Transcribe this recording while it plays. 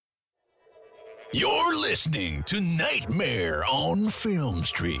You're listening to Nightmare on Film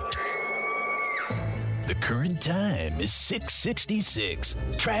Street. The current time is 6:66.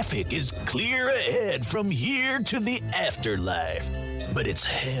 Traffic is clear ahead from here to the afterlife, but it's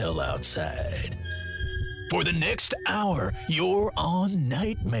hell outside. For the next hour, you're on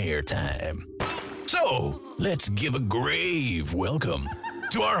Nightmare Time. So, let's give a grave welcome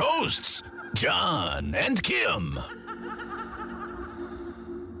to our hosts, John and Kim.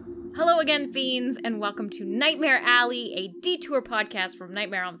 Hello again, fiends, and welcome to Nightmare Alley, a detour podcast from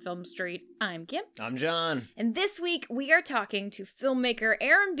Nightmare on Film Street. I'm Kim. I'm John. And this week, we are talking to filmmaker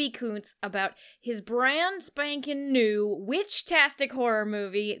Aaron B. Kuntz about his brand spanking new witch-tastic horror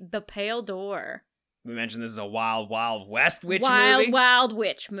movie, The Pale Door. We mentioned this is a Wild Wild West witch Wild, movie. Wild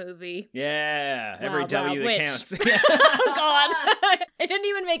Witch movie. Yeah, every Wild, W Wild that Witch. counts. Oh, God. I didn't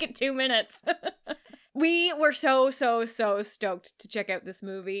even make it 2 minutes. We were so stoked to check out this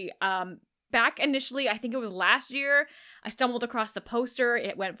movie. Back initially, I think it was last year, I stumbled across the poster.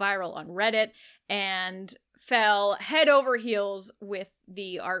 It went viral on Reddit and fell head over heels with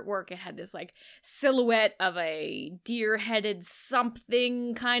the artwork. It had this like silhouette of a deer-headed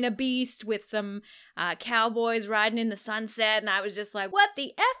something kind of beast with some cowboys riding in the sunset. And I was just like, what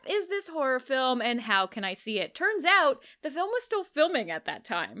the F is this horror film and how can I see it? Turns out the film was still filming at that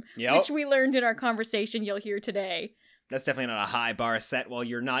time, which we learned in our conversation you'll hear today. That's definitely not a high bar set while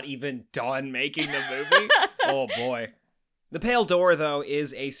you're not even done making the movie. Oh boy. The Pale Door, though,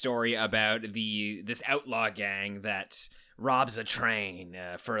 is a story about this outlaw gang that robs a train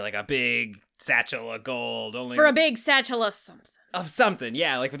for like a big satchel of gold. For a big satchel of something. Of something,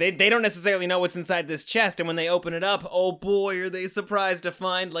 yeah. Like they don't necessarily know what's inside this chest, and when they open it up, oh boy, are they surprised to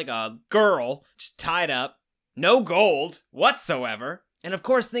find like a girl just tied up, no gold whatsoever. And of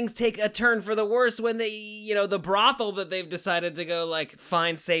course, things take a turn for the worse when the brothel that they've decided to go, like,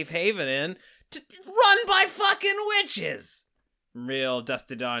 find safe haven in, run by fucking witches! Real Dust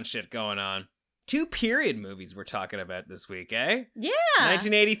to Dawn shit going on. 2 period movies we're talking about this week, eh? Yeah.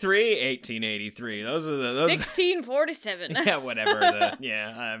 1983, 1883. Those are the... 1647. Yeah, whatever. I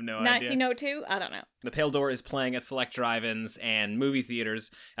have no idea. 1902? I don't know. The Pale Door is playing at select drive-ins and movie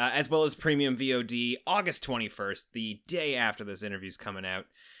theaters, as well as premium VOD, August 21st, the day after this interview's coming out.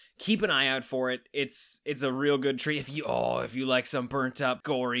 Keep an eye out for it. It's a real good treat. If you like some burnt-up,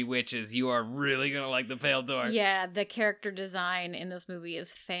 gory witches, you are really gonna like The Pale Door. Yeah, the character design in this movie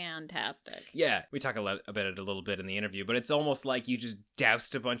is fantastic. Yeah, we talk about it a little bit in the interview, but it's almost like you just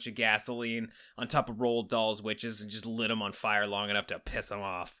doused a bunch of gasoline on top of Roald Dahl's witches and just lit them on fire long enough to piss them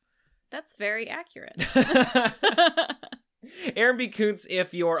off. That's very accurate. Aaron B. Kuntz,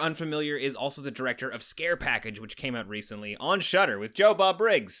 if you're unfamiliar, is also the director of Scare Package, which came out recently on Shudder with Joe Bob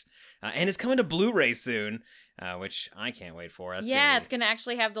Briggs, and is coming to Blu-ray soon, which I can't wait for. It's going to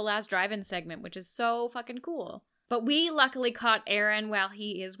actually have the last drive-in segment, which is so fucking cool. But we luckily caught Aaron while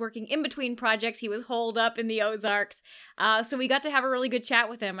he is working in between projects. He was holed up in the Ozarks. So we got to have a really good chat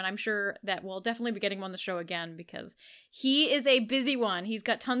with him. And I'm sure that we'll definitely be getting him on the show again because he is a busy one. He's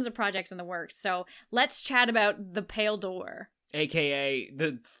got tons of projects in the works. So let's chat about The Pale Door. AKA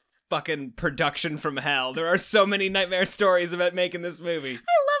the fucking production from hell. There are so many nightmare stories about making this movie. I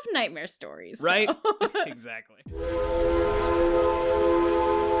love nightmare stories. Right? Exactly.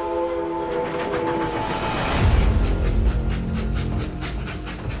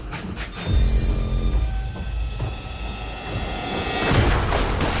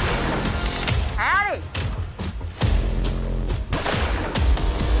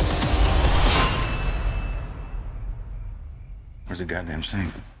 Where's the goddamn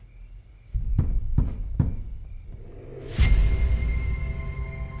sink?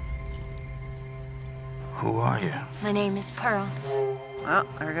 Who are you? My name is Pearl. Well,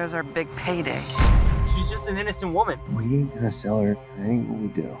 there goes our big payday. She's just an innocent woman. We ain't gonna sell her. That ain't what we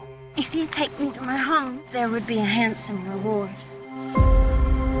do. If you take me to my home, there would be a handsome reward.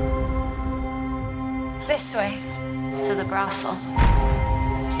 This way, to the brothel.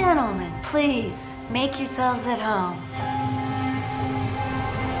 Gentlemen, please, make yourselves at home.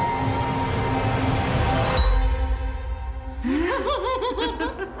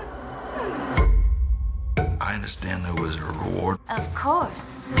 I understand there was a reward. Of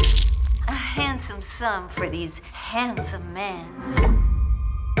course. A handsome sum for these handsome men.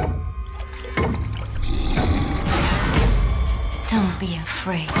 Don't be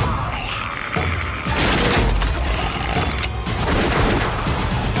afraid.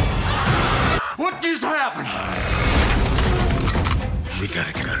 What just happened? We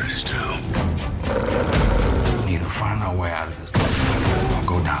gotta get out of this too. We need to find our way out of this. Don't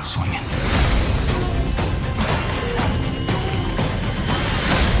go down swinging.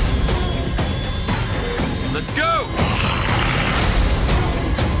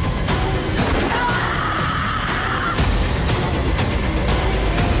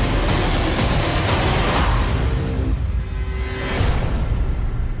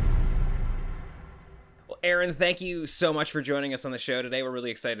 Aaron, thank you so much for joining us on the show today. We're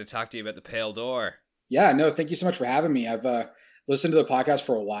really excited to talk to you about The Pale Door. Yeah, no, thank you so much for having me. I've listened to the podcast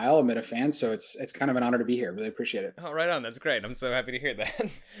for a while. I'm a fan, so it's kind of an honor to be here. Really appreciate it. Oh, right on. That's great. I'm so happy to hear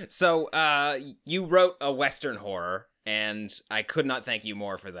that. So, you wrote a Western horror, and I could not thank you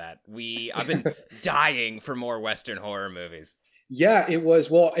more for that. I've been dying for more Western horror movies. Yeah,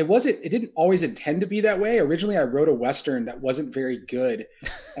 it didn't always intend to be that way. Originally, I wrote a Western that wasn't very good,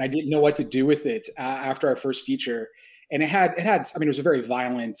 and I didn't know what to do with it after our first feature. And it was a very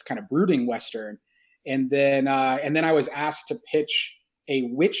violent, kind of brooding Western. And then I was asked to pitch a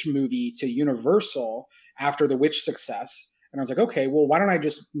witch movie to Universal after the Witch success. And I was like, okay, well, why don't I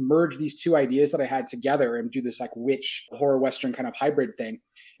just merge these two ideas that I had together and do this like witch horror Western kind of hybrid thing?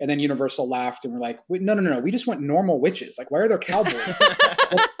 And then Universal laughed and were like, wait, no. We just want normal witches. Like, why are there cowboys?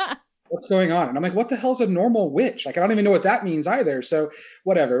 What's going on? And I'm like, what the hell's a normal witch? Like, I don't even know what that means either. So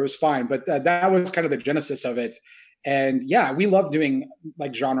whatever, it was fine. But that was kind of the genesis of it. And yeah, we love doing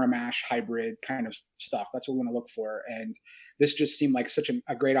like genre mash hybrid kind of stuff. That's what we want to look for. And this just seemed like such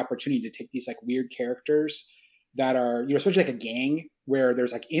a great opportunity to take these like weird characters that are, especially like a gang where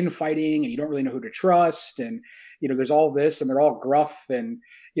there's like infighting and you don't really know who to trust. And, there's all this and they're all gruff and,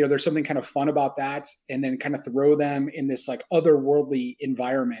 there's something kind of fun about that. And then kind of throw them in this like otherworldly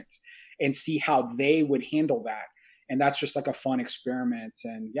environment and see how they would handle that. And that's just like a fun experiment.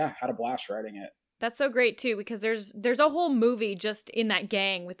 And yeah, had a blast writing it. That's so great too, because there's a whole movie just in that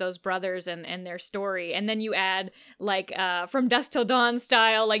gang with those brothers and their story, and then you add like From Dusk Till Dawn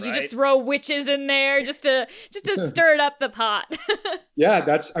style, like you just throw witches in there just to stir it up the pot. Yeah,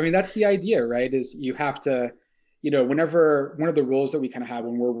 that's the idea, right? Is you have to, whenever one of the rules that we kind of have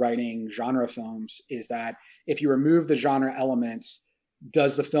when we're writing genre films is that if you remove the genre elements,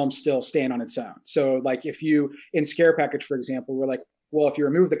 does the film still stand on its own? So like if you in Scare Package, for example, we're like, well, if you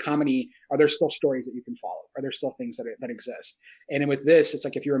remove the comedy, are there still stories that you can follow? Are there still things that exist? And with this, it's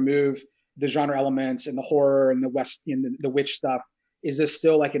like if you remove the genre elements and the horror and the witch stuff, is this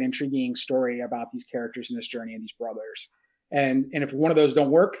still like an intriguing story about these characters in this journey and these brothers? And if one of those don't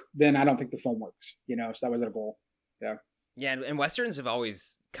work, then I don't think the film works. So that was our goal. Yeah. Yeah, and Westerns have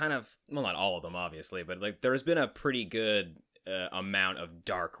always kind of, well, not all of them, obviously, but like there's been a pretty good amount of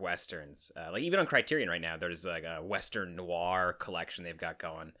dark Westerns. Like even on Criterion right now, there's like a Western noir collection they've got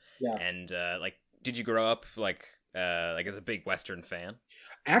going. Yeah. And like, did you grow up like as a big Western fan?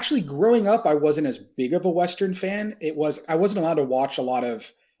 Actually, growing up, I wasn't as big of a Western fan. I wasn't allowed to watch a lot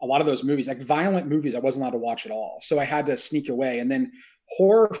of those movies, like violent movies. I wasn't allowed to watch at all. So I had to sneak away. And then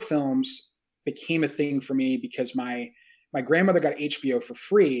horror films became a thing for me because my grandmother got HBO for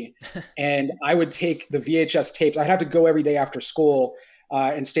free, and I would take the VHS tapes. I'd have to go every day after school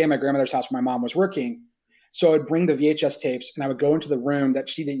and stay at my grandmother's house where my mom was working. So I would bring the VHS tapes and I would go into the room that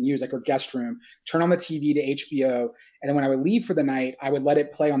she didn't use, like her guest room, turn on the TV to HBO. And then when I would leave for the night, I would let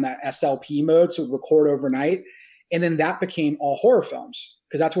it play on that SLP mode. So it would record overnight. And then that became all horror films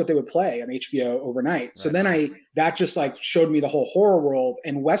because that's what they would play on HBO overnight. Right. So then that just like showed me the whole horror world.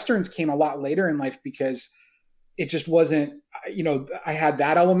 And Westerns came a lot later in life because it just wasn't, I had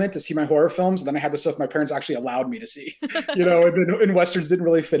that element to see my horror films. And then I had the stuff my parents actually allowed me to see, and Westerns didn't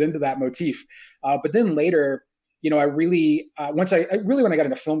really fit into that motif. But then later, I really, when I got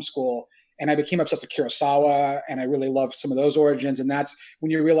into film school and I became obsessed with Kurosawa and I really loved some of those origins. And that's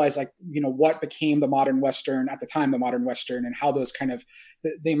when you realize what became the modern Western at the time, the modern Western, and how those kind of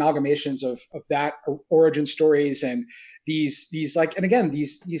the amalgamations of that origin stories and these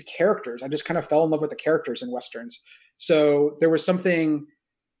characters, I just kind of fell in love with the characters in Westerns. So there was something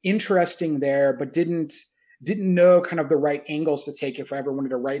interesting there, but didn't know kind of the right angles to take if I ever wanted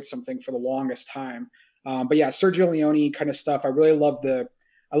to write something for the longest time. But yeah, Sergio Leone kind of stuff. I really love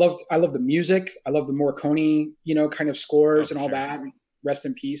I love the music. I love the Morricone, kind of scores and all that. Rest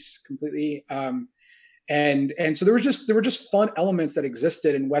in peace completely. And so there were just fun elements that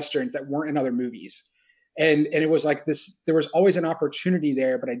existed in Westerns that weren't in other movies. And it was like this, there was always an opportunity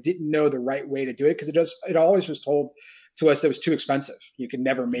there, but I didn't know the right way to do it because it always was told to us that it was too expensive. You can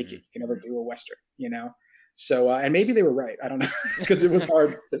never make it. You can never do a Western, So, and maybe they were right. I don't know because it was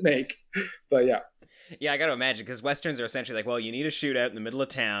hard to make, but yeah. Yeah, I got to imagine because Westerns are essentially like, well, you need a shootout in the middle of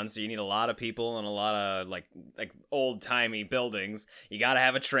town, so you need a lot of people and a lot of like old-timey buildings. You got to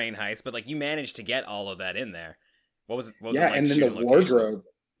have a train heist, but like you managed to get all of that in there. What was it like? And then the wardrobe.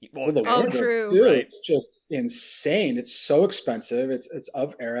 Well, the wardrobe, true. Dude, right? It's just insane. It's so expensive. It's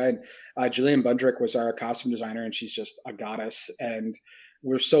of era. And Gillian Bundrick was our costume designer, and she's just a goddess. And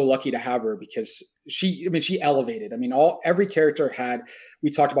we're so lucky to have her because she elevated. Every character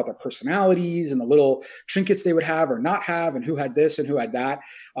we talked about their personalities and the little trinkets they would have or not have and who had this and who had that.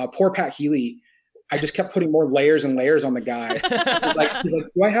 Poor Pat Healy I just kept putting more layers and layers on the guy. He's like,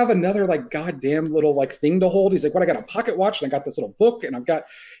 do I have another like goddamn little like thing to hold? He's like, what? I got a pocket watch and I got this little book and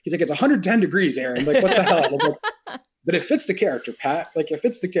he's like, it's 110 degrees, Aaron. Like, what the hell? I'm like, but it fits the character, Pat. Like, it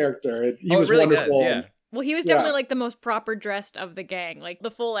fits the character. He was really wonderful. Does, yeah. Well, he was definitely like the most proper dressed of the gang, like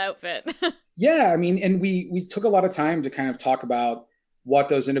the full outfit. Yeah, I mean, and we took a lot of time to kind of talk about what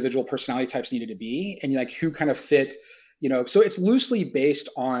those individual personality types needed to be and like who kind of fit. So it's loosely based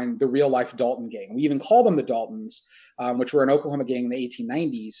on the real life Dalton gang. We even call them the Daltons, which were an Oklahoma gang in the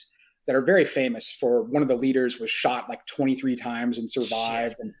 1890s that are very famous for one of the leaders was shot like 23 times and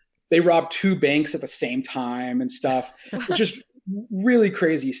survived. And they robbed 2 banks at the same time and stuff, just really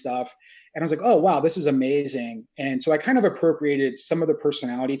crazy stuff. And I was like, oh, wow, this is amazing. And so I kind of appropriated some of the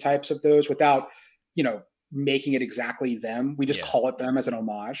personality types of those without, making it exactly them. We just call it them as an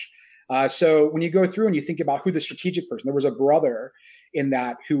homage. So when you go through and you think about who the strategic person, there was a brother in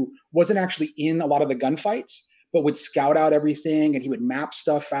that who wasn't actually in a lot of the gunfights, but would scout out everything and he would map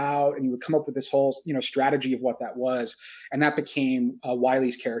stuff out and he would come up with this whole, strategy of what that was. And that became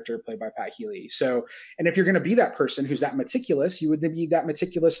Wiley's character played by Pat Healy. So, and if you're going to be that person who's that meticulous, you would then be that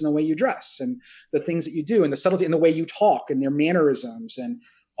meticulous in the way you dress and the things that you do and the subtlety and the way you talk and their mannerisms and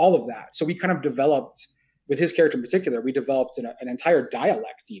all of that. So we kind of developed, with his character in particular, we developed an entire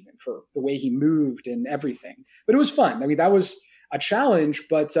dialect even for the way he moved and everything. But it was fun. I mean, that was a challenge,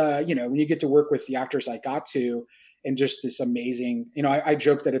 but when you get to work with the actors I got to and just this amazing, I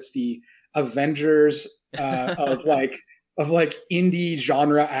joke that it's the Avengers of indie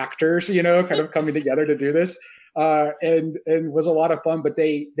genre actors, kind of coming together to do this. And was a lot of fun, but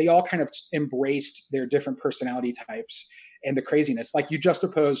they all kind of embraced their different personality types and the craziness. Like you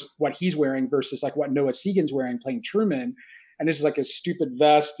juxtapose what he's wearing versus like what Noah Segan's wearing playing Truman. And this is like his stupid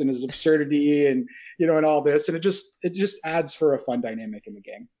vest and his absurdity and, and all this. And it just adds for a fun dynamic in the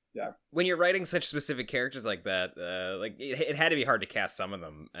game. Yeah. When you're writing such specific characters like that, it had to be hard to cast some of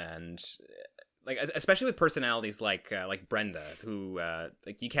them. And like, especially with personalities like Brenda, who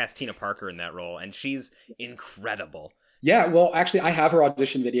you cast Tina Parker in that role and she's incredible. Yeah, well, actually, I have her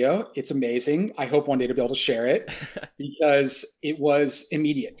audition video. It's amazing. I hope one day to be able to share it because it was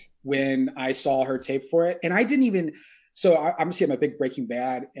immediate when I saw her tape for it. And I didn't even, so obviously I'm a big Breaking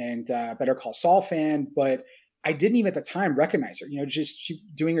Bad and Better Call Saul fan, but I didn't even at the time recognize her, just she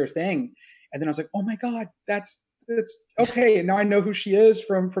doing her thing. And then I was like, oh my God, that's okay. And now I know who she is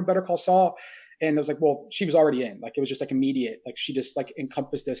from Better Call Saul. And I was like, well, she was already in, like, it was just like immediate. Like she just like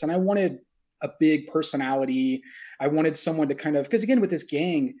encompassed this. And I wanted a big personality. I wanted someone to kind of, because again, with this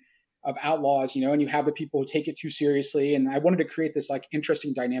gang of outlaws, and you have the people who take it too seriously. And I wanted to create this like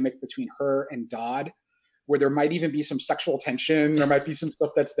interesting dynamic between her and Dodd, where there might even be some sexual tension. There might be some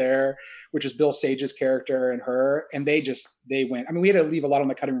stuff that's there, which is Bill Sage's character and her. And they went, I mean, we had to leave a lot on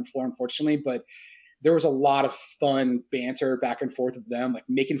the cutting room floor, unfortunately, but there was a lot of fun banter back and forth of them, like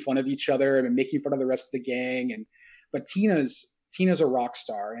making fun of each other and making fun of the rest of the gang. But Tina's a rock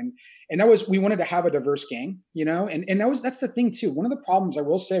star. And we wanted to have a diverse gang, and that's the thing too. One of the problems I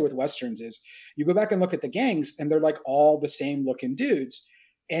will say with Westerns is you go back and look at the gangs and they're like all the same looking dudes.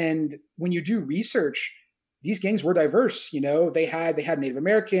 And when you do research, these gangs were diverse. They had Native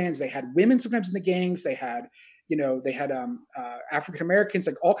Americans, they had women sometimes in the gangs. They had African Americans,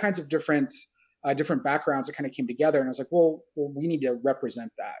 like all kinds of different backgrounds that kind of came together. And I was like, well, we need to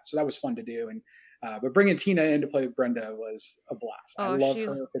represent that. So that was fun to do. And but bringing Tina in to play with Brenda was a blast. I love her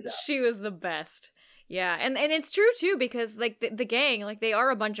to death. She was the best. Yeah, and it's true too because like the gang, like they are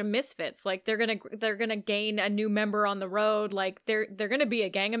a bunch of misfits. Like they're gonna gain a new member on the road. Like they're gonna be a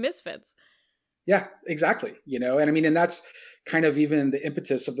gang of misfits. Yeah, exactly. And I mean, and that's kind of even the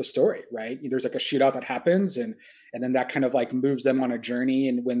impetus of the story, right? There's like a shootout that happens and then that kind of like moves them on a journey.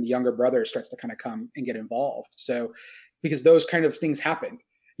 And when the younger brother starts to kind of come and get involved. So because those kind of things happened.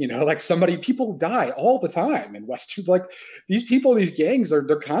 Like people die all the time in Western, like these gangs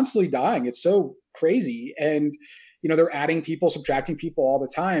they're constantly dying. It's so crazy. And, they're adding people, subtracting people all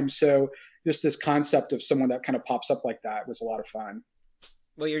the time. So just this concept of someone that kind of pops up like that was a lot of fun.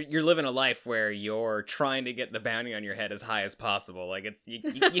 Well, you're living a life where you're trying to get the bounty on your head as high as possible. Like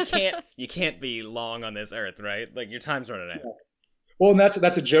you can't be long on this earth, right? Like your time's running out. Yeah. Well, and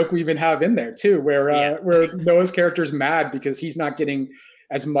that's a joke we even have in there too, where Noah's character is mad because he's not getting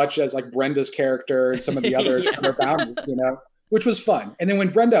as much as like Brenda's character and some of the other other bounties, which was fun. And then when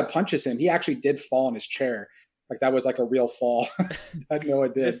Brenda punches him, he actually did fall in his chair. Like that was like a real fall that Noah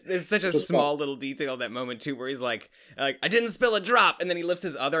did. There's such a small little detail that moment too, where he's like, I didn't spill a drop, and then he lifts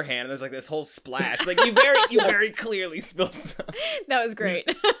his other hand, and there's like this whole splash. Like you very clearly spilled some. That was great.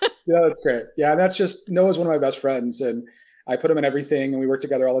 Yeah, that's great. Yeah, that's just Noah's one of my best friends, and I put him in everything, and we work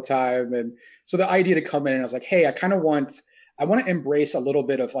together all the time. And so the idea to come in, and I was like, hey, I want to embrace a little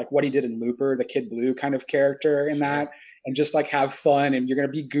bit of like what he did in Looper, the Kid Blue kind of character in that, and just like have fun. And you're going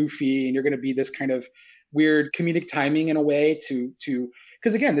to be goofy, and you're going to be this kind of weird comedic timing in a way to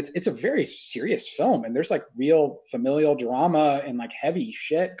because again, it's a very serious film, and there's like real familial drama and like heavy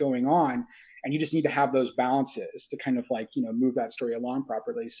shit going on, and you just need to have those balances to kind of like, you know, move that story along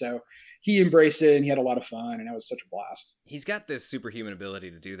properly. So he embraced it, and he had a lot of fun, and it was such a blast. He's got this superhuman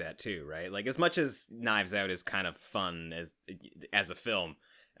ability to do that too, right? Like, as much as Knives Out is kind of fun as a film,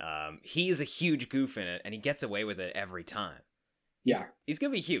 he's a huge goof in it, and he gets away with it every time. He's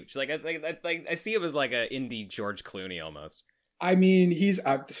gonna be huge. Like I see him as like a indie George Clooney almost. I mean, he's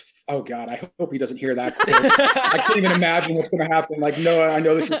oh god, I hope he doesn't hear that. I can't even imagine what's going to happen. Like, Noah, I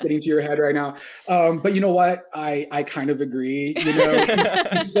know this is getting to your head right now, but you know what? I kind of agree. You know,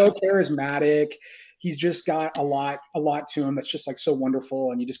 he's so charismatic. He's just got a lot to him that's just like so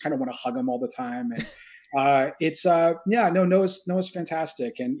wonderful, and you just kind of want to hug him all the time. And Noah's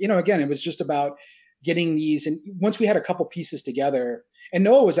fantastic. And you know, again, it was just about getting these, and once we had a couple pieces together, and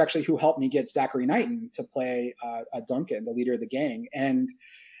Noah was actually who helped me get Zachary Knighton to play Duncan, the leader of the gang. And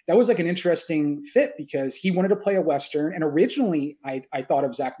that was like an interesting fit because he wanted to play a Western. And originally I thought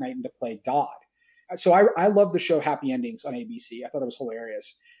of Zach Knighton to play Dodd. So I love the show Happy Endings on ABC. I thought it was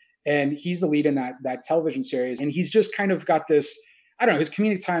hilarious. And he's the lead in that television series. And he's just kind of got this, I don't know, his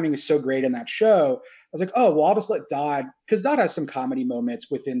comedic timing is so great in that show. I was like, oh, well, I'll just let Dodd, because Dodd has some comedy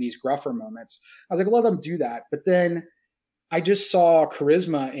moments within these gruffer moments. I was like, let him do that. But then I just saw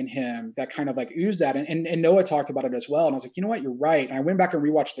charisma in him that kind of like oozed that. And Noah talked about it as well. And I was like, you know what, you're right. And I went back and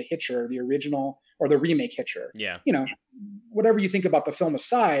rewatched The Hitcher, the original or the remake Hitcher. Yeah. You know, whatever you think about the film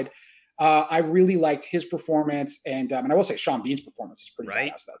aside, I really liked his performance. And I will say Sean Bean's performance is pretty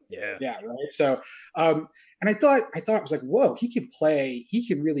badass. Yeah. Right. So, and I thought it was like, whoa, he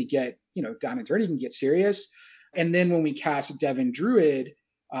can really get, you know, down and dirty, he can get serious. And then when we cast Devin Druid,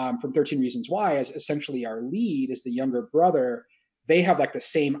 from 13 Reasons Why as essentially our lead as the younger brother, they have like the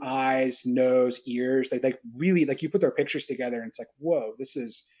same eyes, nose, ears. They really, like, you put their pictures together and it's like, whoa, this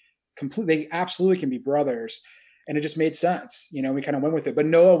is complete. They absolutely can be brothers. And it just made sense. You know, we kind of went with it. But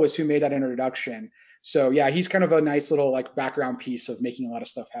Noah was who made that introduction. So yeah, he's kind of a nice little like background piece of making a lot of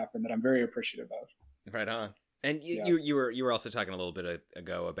stuff happen that I'm very appreciative of. Right on. And you were also talking a little bit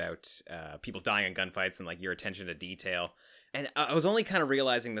ago about people dying in gunfights and like your attention to detail. And I was only kind of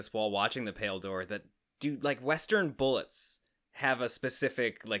realizing this while watching The Pale Door that like Western bullets have a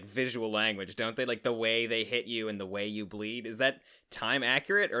specific like visual language, don't they? Like the way they hit you and the way you bleed. Is that time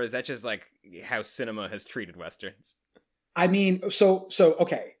accurate, or is that just like how cinema has treated Westerns? I mean, so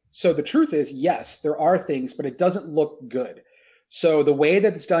okay. So the truth is, yes, there are things, but it doesn't look good. So the way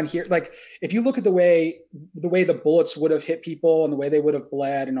that it's done here, like if you look at the way the bullets would have hit people and the way they would have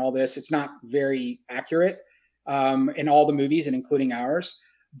bled and all this, it's not very accurate in all the movies and including ours.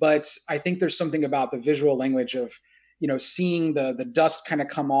 But I think there's something about the visual language of, you know, seeing the dust kind of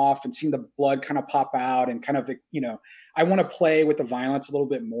come off and seeing the blood kind of pop out and kind of, you know, I want to play with the violence a little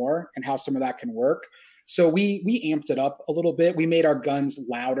bit more and how some of that can work. So we amped it up a little bit. We made our guns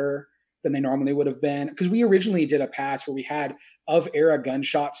louder than they normally would have been, because we originally did a pass where we had of era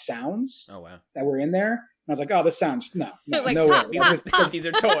gunshot sounds that were in there. And I was like, oh, this sounds no like, way. These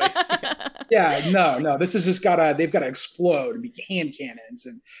are toys. Yeah, no. This has just they've got to explode and be hand cannons,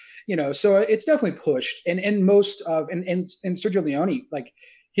 and you know. So it's definitely pushed. And most of and Sergio Leone, like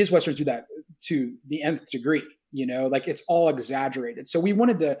his westerns do that to the nth degree. You know, like it's all exaggerated. So we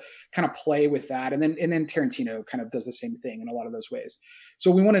wanted to kind of play with that, and then Tarantino kind of does the same thing in a lot of those ways.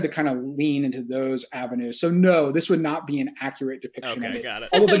 So we wanted to kind of lean into those avenues. So no, this would not be an accurate depiction of it. Got it.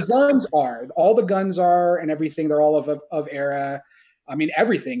 Although all the guns are, and everything, they're all of era. I mean,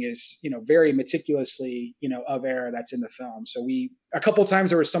 everything is, you know, very meticulously, you know, of era that's in the film. So a couple of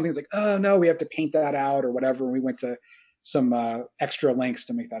times there was something like, oh no, we have to paint that out or whatever. And we went to some extra lengths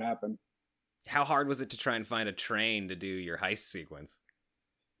to make that happen. How hard was it to try and find a train to do your heist sequence?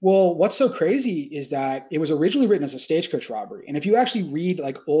 Well, what's so crazy is that it was originally written as a stagecoach robbery. And if you actually read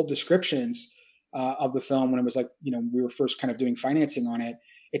like old descriptions of the film, when it was like, you know, we were first kind of doing financing on it,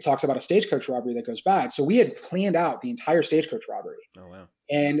 it talks about a stagecoach robbery that goes bad. So we had planned out the entire stagecoach robbery. Oh, wow.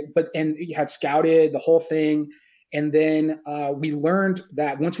 And you had scouted the whole thing. And then we learned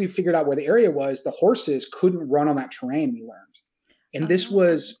that once we figured out where the area was, the horses couldn't run on that terrain, we learned. And this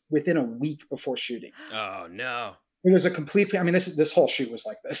was within a week before shooting. Oh, no. It was a complete, I mean, this whole shoot was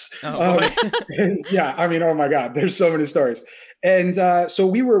like this. Oh, yeah. I mean, oh my God, there's so many stories. And so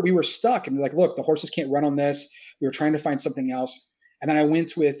we were stuck and we're like, look, the horses can't run on this. We were trying to find something else. And then I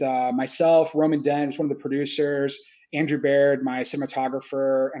went with myself, Roman Dent, who's one of the producers, Andrew Baird, my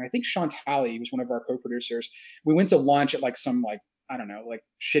cinematographer, and I think Sean Talley was one of our co-producers. We went to lunch at like some like, I don't know, like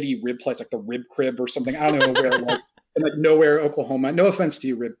shitty rib place, like the Rib Crib or something. I don't know where it was. In like nowhere, Oklahoma. No offense to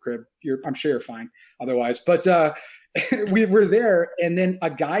you, Rib Crib. I'm sure you're fine otherwise. But we were there, and then a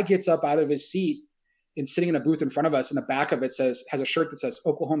guy gets up out of his seat and sitting in a booth in front of us, and the back of it has a shirt that says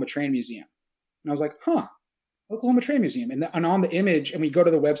Oklahoma Train Museum. And I was like, huh, Oklahoma Train Museum. And on the image, and we go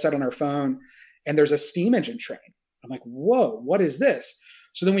to the website on our phone, and there's a steam engine train. I'm like, whoa, what is this?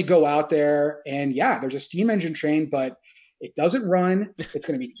 So then we go out there, and yeah, there's a steam engine train, but it doesn't run. It's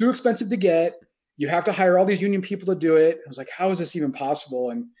going to be too expensive to get. You have to hire all these union people to do it. I was like, how is this even possible?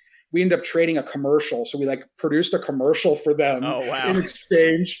 And we ended up trading a commercial. So we like produced a commercial for them in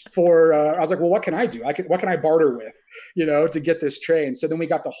exchange for, I was like, well, what can I do? What can I barter with, to get this train? So then we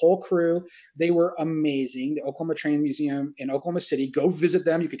got the whole crew. They were amazing. The Oklahoma Train Museum in Oklahoma City. Go visit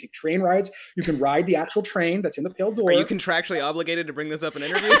them. You can take train rides. You can ride the actual train that's in the Pale Door. Are you contractually obligated to bring this up in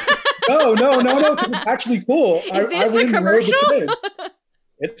interviews? No, because it's actually cool. Is this the commercial?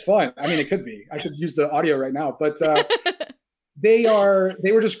 It's fun. I mean, it could be. I could use the audio right now, but they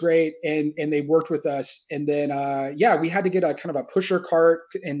were just great, and they worked with us. And then we had to get a kind of a pusher cart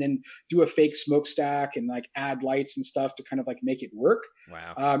and then do a fake smokestack and like add lights and stuff to kind of like make it work.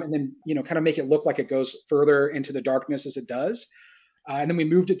 Wow. And then kind of make it look like it goes further into the darkness as it does. And then we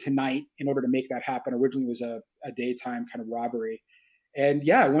moved it to night in order to make that happen. Originally it was a daytime kind of robbery. And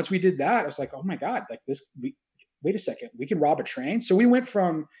yeah, once we did that, I was like, oh my God, like this, wait a second, we can rob a train. So we went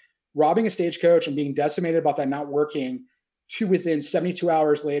from robbing a stagecoach and being decimated about that not working to within 72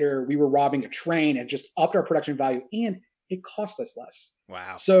 hours later, we were robbing a train and just upped our production value, and it cost us less.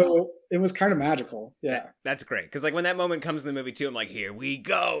 Wow. So it was kind of magical. Yeah. That's great. Because like when that moment comes in the movie too, I'm like, here we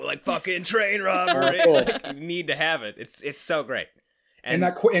go. Like fucking train robbery. Cool. Like, you need to have it. It's so great. And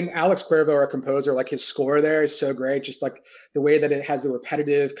Alex Cuervo, our composer, like his score there is so great. Just like the way that it has the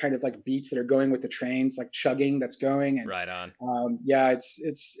repetitive kind of like beats that are going with the trains, like chugging that's going. And, right on.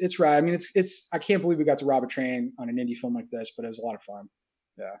 It's right. I mean, it's. I can't believe we got to rob a train on an indie film like this, but it was a lot of fun.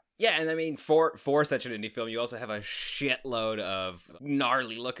 Yeah. Yeah, and I mean, for such an indie film, you also have a shitload of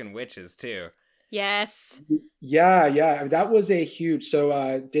gnarly looking witches too. Yes. Yeah. That was a huge.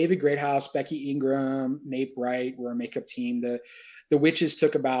 So David Greathouse, Becky Ingram, Nate Bright were a makeup team. The witches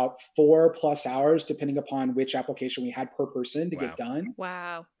took about 4+ hours, depending upon which application we had per person to get done.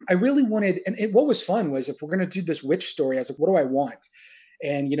 Wow. I really wanted, and what was fun was, if we're going to do this witch story, I was like, what do I want?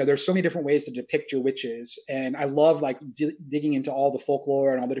 And, there's so many different ways to depict your witches. And I love like digging into all the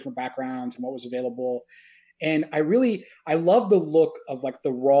folklore and all the different backgrounds and what was available. And I love the look of like the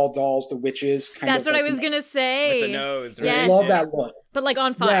Roald dolls, the witches. That's what I was going to say. With the nose, right? Yes. I love that look. But like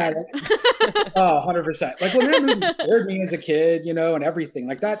on fire. Yeah, 100%. Like when that movie scared me as a kid, and everything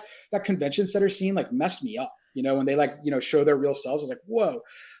like that convention center scene like messed me up, when they like, show their real selves. I was like, whoa.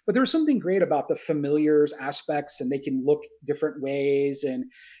 But there was something great about the familiars aspects, and they can look different ways and,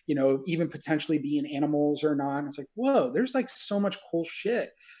 even potentially being animals or not. And it's like, whoa, there's like so much cool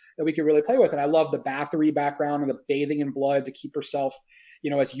shit that we could really play with. And I love the Bathory background and the bathing in blood to keep herself,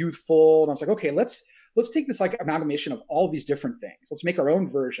 as youthful. And I was like, okay, let's take this like amalgamation of all these different things. Let's make our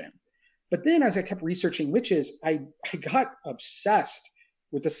own version. But then as I kept researching witches, I got obsessed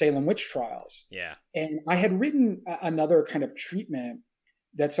with the Salem witch trials. Yeah. And I had written another kind of treatment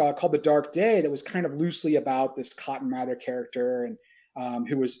that's called The Dark Day, that was kind of loosely about this Cotton Mather character, and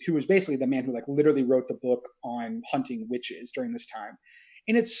who was basically the man who like literally wrote the book on hunting witches during this time.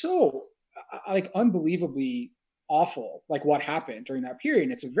 And it's so like unbelievably awful, like what happened during that period.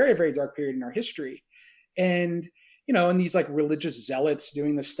 And it's a very, very dark period in our history. And, and these like religious zealots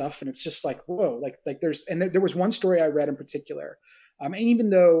doing this stuff. And it's just like, whoa, like there was one story I read in particular. And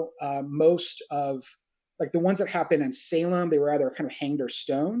even though most of like the ones that happened in Salem, they were either kind of hanged or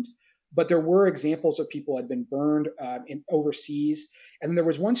stoned, but there were examples of people who had been burned overseas. And then there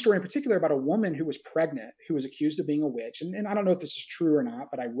was one story in particular about a woman who was pregnant, who was accused of being a witch. And I don't know if this is true or not,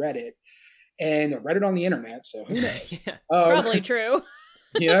 but I read it. And I read it on the internet, so who knows? Yeah. Probably true.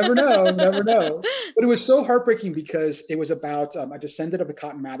 You never know. But it was so heartbreaking because it was about a descendant of the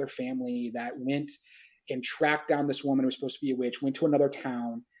Cotton Mather family that went and tracked down this woman who was supposed to be a witch, went to another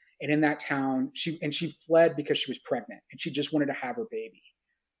town. And in that town, she fled because she was pregnant and she just wanted to have her baby.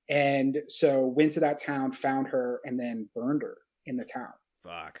 And so went to that town, found her, and then burned her in the town.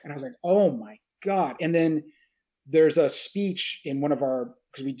 Fuck. And I was like, oh my God. And then there's a speech in one of our,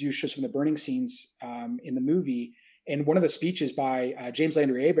 because we do show some of the burning scenes in the movie. And one of the speeches by James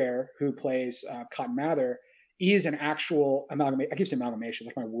Landry Hebert, who plays Cotton Mather, is an actual amalgamation. I keep saying amalgamation,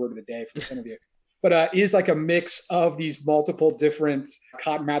 it's like my word of the day for this interview. is like a mix of these multiple different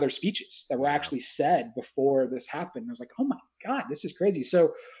Cotton Mather speeches that were actually said before this happened. I was like, oh my God, this is crazy.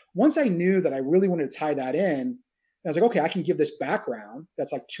 So once I knew that I really wanted to tie that in, I was like, okay, I can give this background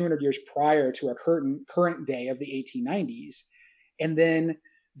that's like 200 years prior to our current day of the 1890s. And then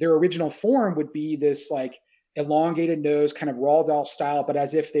their original form would be this like elongated nose, kind of Roald Dahl style, but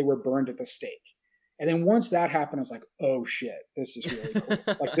as if they were burned at the stake. And then once that happened, I was like, oh shit, this is really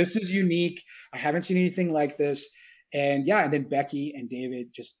cool. Like, this is unique. I haven't seen anything like this. And yeah, and then Becky and David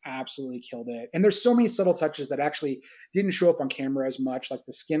just absolutely killed it. And there's so many subtle touches that actually didn't show up on camera as much. Like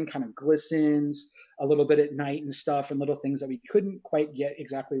the skin kind of glistens a little bit at night and stuff, and little things that we couldn't quite get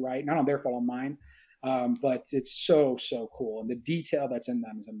exactly right. Not on their fault, on mine. But it's so cool. And the detail that's in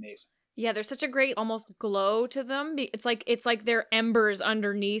them is amazing. Yeah, there's such a great almost glow to them. It's like they're embers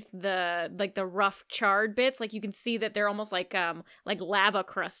underneath the rough charred bits. Like you can see that they're almost like lava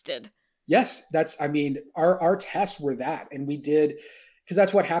crusted. Yes, our tests were that, and we did, because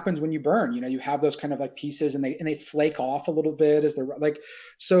that's what happens when you burn. You have those kind of like pieces, and they flake off a little bit as they're like.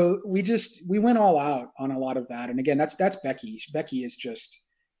 So we went all out on a lot of that. And again, that's Becky. Becky is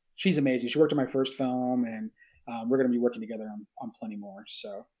she's amazing. She worked on my first film, and we're going to be working together on plenty more.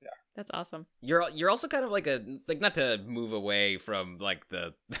 So yeah. That's awesome. You're also kind of like not to move away from like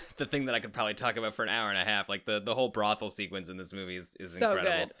the thing that I could probably talk about for an hour and a half. Like the whole brothel sequence in this movie is so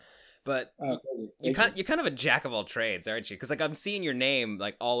incredible. Good. But you're kind of a jack of all trades, aren't you? Because like I'm seeing your name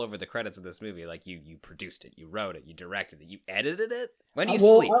like all over the credits of this movie. Like you produced it, you wrote it, you directed it, you edited it. When do you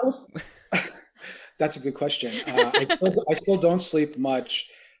sleep? That's a good question. I still don't sleep much.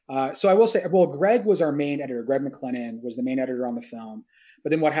 So I will say, well, Greg was our main editor. Greg McLennan was the main editor on the film. But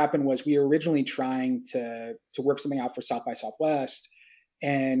then what happened was we were originally trying to work something out for South by Southwest,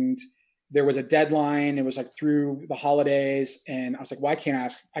 and there was a deadline. It was like through the holidays, and I was like, well, I can't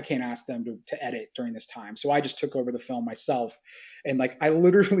ask them to edit during this time. So I just took over the film myself, and like I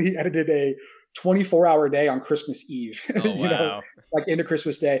literally edited a 24-hour day on Christmas Eve. Oh, wow. Like into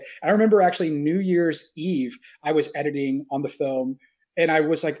Christmas Day. I remember actually New Year's Eve, I was editing on the film, and I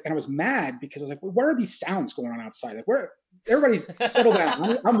was mad because I was like, well, what are these sounds going on outside? Like, where? Everybody's settle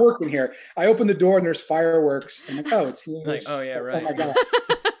down. I'm working here. I open the door and there's fireworks. I'm like, oh, it's New Year's. Like, oh yeah, right. Oh my God.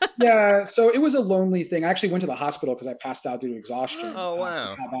 Yeah. So it was a lonely thing. I actually went to the hospital because I passed out due to exhaustion. Oh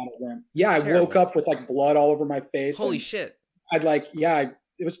wow. How bad it went. Yeah, I woke up with like blood all over my face. Holy shit. It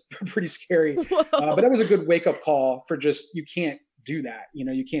was pretty scary. But that was a good wake up call for just, you can't do that.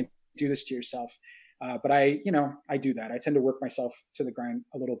 You can't do this to yourself. But I do that. I tend to work myself to the grind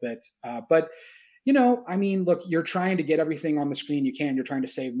a little bit. But look, you're trying to get everything on the screen you can. You're trying to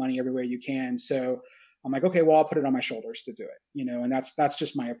save money everywhere you can. So I'm like, okay, well, I'll put it on my shoulders to do it, and that's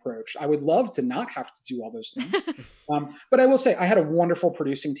just my approach. I would love to not have to do all those things. But I will say I had a wonderful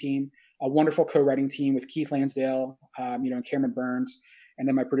producing team, a wonderful co-writing team with Keith Lansdale, and Cameron Burns. And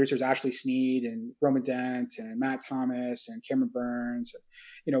then my producers, Ashley Sneed and Roman Dent and Matt Thomas and Cameron Burns.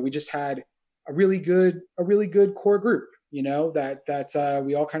 We just had a really good core group. That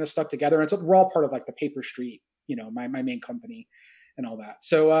we all kind of stuck together. And we're all part of like the Paper Street, my main company and all that.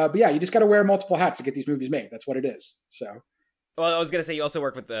 So, but yeah, you just got to wear multiple hats to get these movies made. That's what it is. So. Well, I was gonna say you also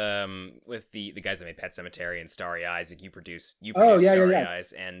work with the guys that made Pet Sematary and Starry Eyes. Like you produced Starry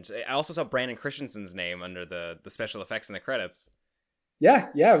Eyes, and I also saw Brandon Christensen's name under the special effects in the credits.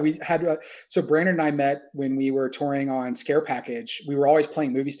 Yeah, we had so Brandon and I met when we were touring on Scare Package. We were always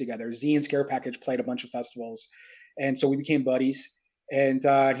playing movies together. Z and Scare Package played a bunch of festivals. And so we became buddies, and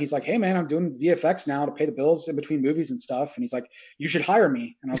he's like, hey man, I'm doing VFX now to pay the bills in between movies and stuff. And he's like, you should hire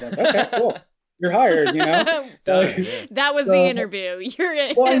me. And I was like, okay, cool. You're hired, That was the interview. You're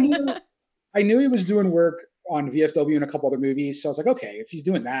in. Well, I knew he was doing work on VFW and a couple other movies. So I was like, okay, if he's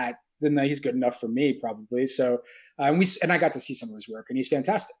doing that, then he's good enough for me probably. So, and I got to see some of his work, and he's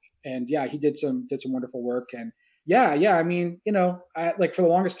fantastic. And yeah, he did some wonderful work. And yeah. Like for the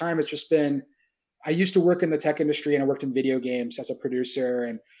longest time, it's just been, I used to work in the tech industry, and I worked in video games as a producer,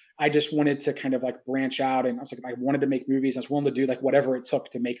 and I just wanted to kind of like branch out. And I was like, I wanted to make movies. I was willing to do like whatever it took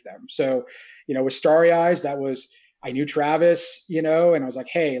to make them. So, with Starry Eyes, I knew Travis, and I was like,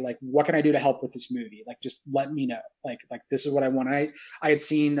 hey, like, what can I do to help with this movie? Like, just let me know. Like this is what I want. I had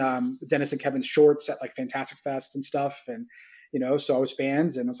seen Dennis and Kevin's shorts at like Fantastic Fest and stuff. And, so I was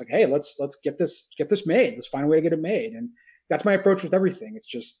fans, and I was like, hey, let's get this made. Let's find a way to get it made. And that's my approach with everything. It's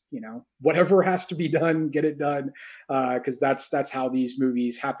just, whatever has to be done, get it done. Cause that's how these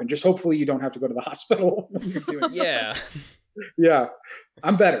movies happen. Just hopefully you don't have to go to the hospital when you're doing it. Yeah. Yeah.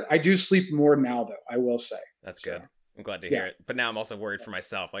 I'm better. I do sleep more now though, I will say. That's good. I'm glad to hear it. But now I'm also worried for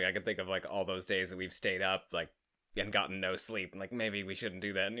myself. Like I can think of like all those days that we've stayed up, like and gotten no sleep. Like, maybe we shouldn't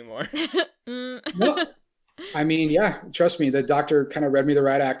do that anymore. No. I mean, yeah, trust me, the doctor kind of read me the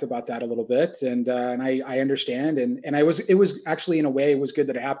right act about that a little bit. And I understand. And it was actually, in a way, it was good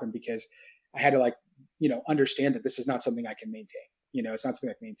that it happened, because I had to, like, understand that this is not something I can maintain. It's not something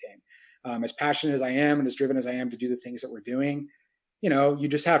I can maintain. As passionate as I am and as driven as I am to do the things that we're doing, you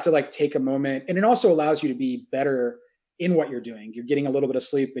just have to, like, take a moment. And it also allows you to be better in what you're doing. You're getting a little bit of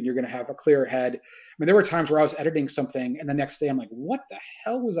sleep and you're going to have a clearer head. I mean, there were times where I was editing something and the next day I'm like, what the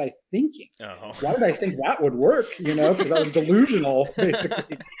hell was I thinking? Oh. Why did I think that would work? Because I was delusional,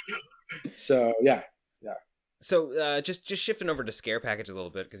 basically. So, yeah. So just shifting over to Scare Package a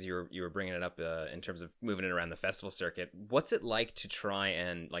little bit, because you were bringing it up in terms of moving it around the festival circuit. What's it like to try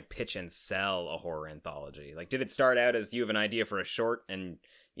and, like, pitch and sell a horror anthology? Like, did it start out as you have an idea for a short and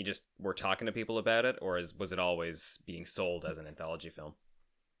you just were talking to people about it, or was it always being sold as an anthology film?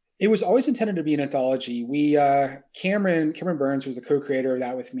 It was always intended to be an anthology. We Cameron Burns, who's the co-creator of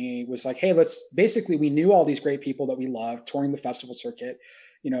that with me, was like, hey, we knew all these great people that we loved touring the festival circuit,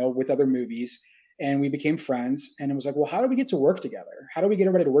 with other movies. And we became friends, and it was like, well, how do we get to work together? How do we get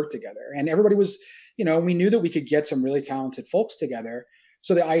everybody to work together? And everybody was, we knew that we could get some really talented folks together.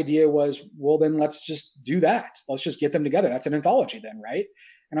 So the idea was, well, then let's just do that. Let's just get them together. That's an anthology then, right?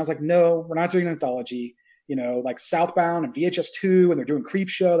 And I was like, no, we're not doing an anthology. Like Southbound and VHS 2, and they're doing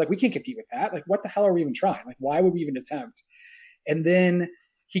Creepshow. Like, we can't compete with that. Like, what the hell are we even trying? Like, why would we even attempt? And then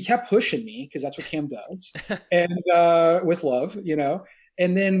he kept pushing me, because that's what Cam does, and with love,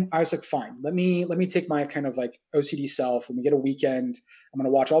 And then I was like, fine, let me take my kind of, like, OCD self. Let me get a weekend. I'm going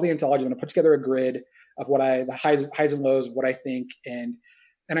to watch all the anthologies. I'm going to put together a grid of the highs and lows, what I think. And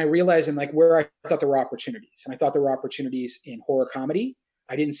I realized, and, like, where I thought there were opportunities. And I thought there were opportunities in horror comedy.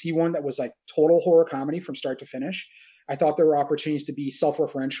 I didn't see one that was, like, total horror comedy from start to finish. I thought there were opportunities to be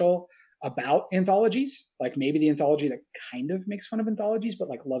self-referential about anthologies, like maybe the anthology that kind of makes fun of anthologies, but,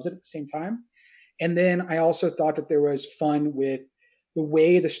 like, loves it at the same time. And then I also thought that there was fun with the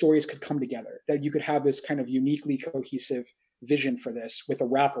way the stories could come together, that you could have this kind of uniquely cohesive vision for this with a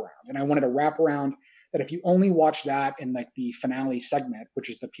wraparound. And I wanted a wraparound that if you only watch that in, like, the finale segment, which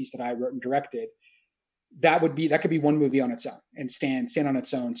is the piece that I wrote and directed, that could be one movie on its own and stand on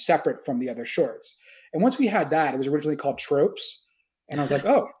its own, separate from the other shorts. And once we had that, it was originally called Tropes. And I was like,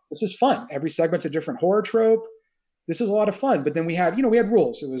 oh, this is fun. Every segment's a different horror trope. This is a lot of fun. But then we had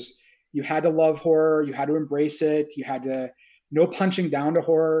rules. It was, you had to love horror. You had to embrace it. You had to, no punching down to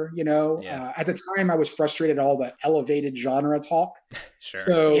horror, Yeah. At the time I was frustrated at all the elevated genre talk. Sure.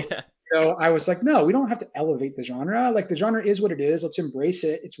 So, yeah. I was like, no, we don't have to elevate the genre. Like, the genre is what it is. Let's embrace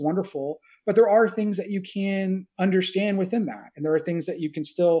it. It's wonderful. But there are things that you can understand within that. And there are things that you can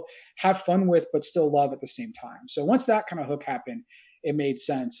still have fun with, but still love at the same time. So once that kind of hook happened, it made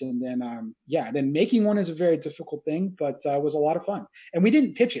sense. And then, then making one is a very difficult thing, but it was a lot of fun. And we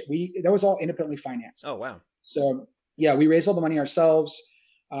didn't pitch it. That was all independently financed. Oh, wow. So yeah, we raised all the money ourselves.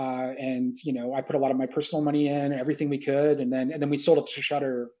 And, I put a lot of my personal money in, everything we could. And then we sold it to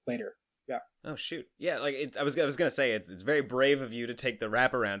Shudder later. Yeah. Oh, shoot. Yeah, like, I was going to say, it's very brave of you to take the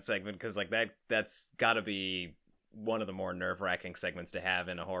wraparound segment, because, like, that's got to be one of the more nerve-wracking segments to have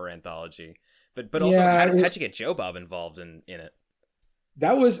in a horror anthology. But also, how'd you get Joe Bob involved in it?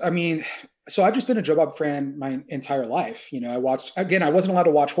 That was, so I've just been a Joe Bob fan my entire life. I wasn't allowed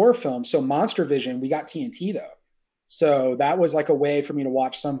to watch horror films. So Monster Vision, we got TNT though. So that was like a way for me to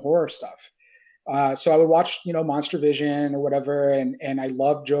watch some horror stuff. So I would watch, Monster Vision or whatever. And I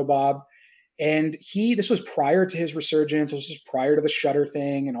loved Joe Bob. And this was prior to his resurgence. This was prior to the Shudder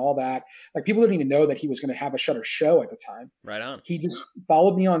thing and all that. Like, people didn't even know that he was going to have a Shudder show at the time. Right on. He just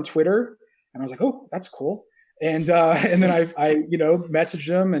followed me on Twitter, and I was like, oh, that's cool. And then I messaged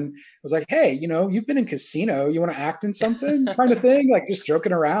him and was like, hey, you've been in Casino. You want to act in something kind of thing? Like, just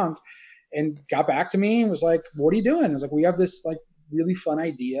joking around. And got back to me and was like, what are you doing? I was like, we have this, like, really fun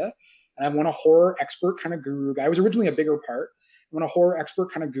idea. And I want a horror expert kind of guru guy. I was originally a bigger part. I want a horror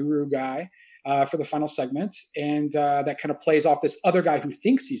expert kind of guru guy for the final segment. And that kind of plays off this other guy who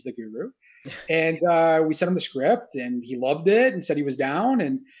thinks he's the guru. And we sent him the script and he loved it and said he was down.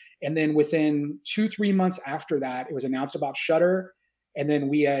 And then within 2-3 months after that, it was announced about Shudder. And then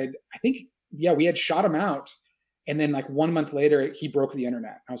we had shot him out. And then, like, 1 month later, he broke the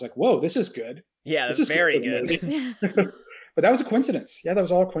internet. I was like, whoa, this is good. Yeah, this is very good. But that was a coincidence. Yeah, that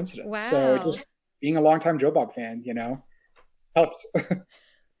was all a coincidence. Wow. So just being a longtime Joe Bob fan, helped.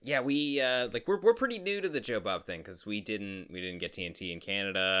 Yeah, we're pretty new to the Joe Bob thing, because we didn't get TNT in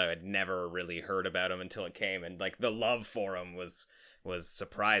Canada. I'd never really heard about him until it came, and, like, the love for him was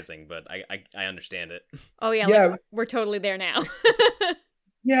surprising, but I understand it. Oh yeah, like, we're totally there now.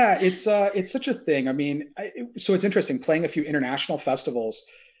 Yeah, it's such a thing. I mean, so it's interesting playing a few international festivals.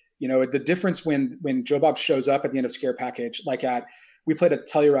 You know, the difference when Joe Bob shows up at the end of Scare Package, we played a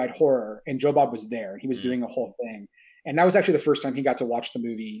Telluride Horror, and Joe Bob was there. He was doing a whole thing, and that was actually the first time he got to watch the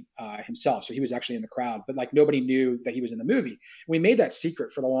movie himself. So he was actually in the crowd, but like nobody knew that he was in the movie. We made that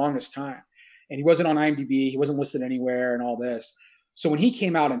secret for the longest time, and he wasn't on IMDb, he wasn't listed anywhere, and all this. So when he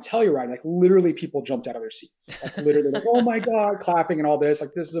came out in Telluride, like literally people jumped out of their seats, like literally like, oh my God, clapping and all this, like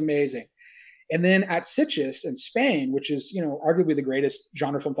this is amazing. And then at Sitges in Spain, which is, you know, arguably the greatest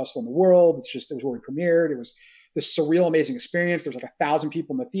genre film festival in the world. It was where we premiered. It was this surreal, amazing experience. There's like 1,000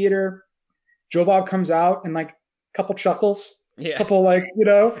 people in the theater. Joe Bob comes out and like a couple chuckles, couple like, you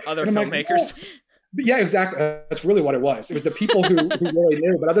know, other filmmakers. Like, oh. Yeah, exactly. That's really what it was. It was the people who really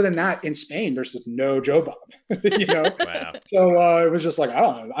knew. But other than that, in Spain, there's just no Joe Bob, you know? Wow. So it was just like, I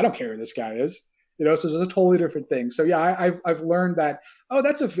don't know. I don't care who this guy is. You know, so it's a totally different thing. So yeah, I've learned that,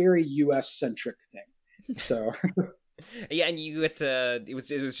 that's a very US centric thing. So yeah, and you get it was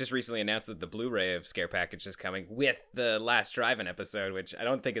just recently announced that the Blu-ray of Scare Package is coming with the Last Drive-In episode, which I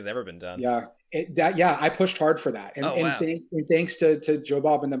don't think has ever been done. Yeah. I pushed hard for that. And, wow. and thanks to Joe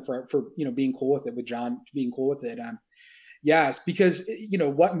Bob and them for you know being cool with it, with John being cool with it. Yes, because you know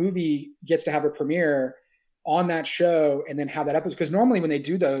what movie gets to have a premiere on that show and then have that episode, because normally when they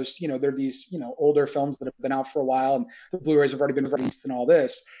do those, you know, they're these, you know, older films that have been out for a while and the Blu-rays have already been released and all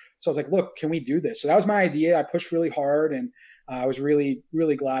this. So I was like, look, can we do this? So that was my idea. I pushed really hard, and I was really,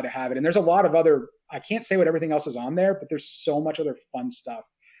 really glad to have it. And there's a lot of other, I can't say what everything else is on there, but there's so much other fun stuff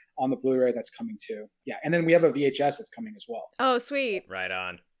on the Blu-ray that's coming too. Yeah. And then we have a VHS that's coming as well. Oh, sweet. Right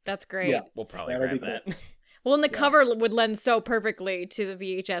on. That's great. Yeah. We'll probably grab that. Cool. Well, and the cover would lend so perfectly to the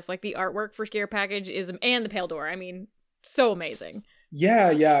VHS. Like the artwork for Scare Package and the Pale Door. I mean, so amazing.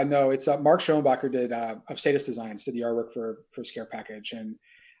 Yeah. No, it's Mark Schoenbacher did of Sadist Designs did the artwork for Scare Package, and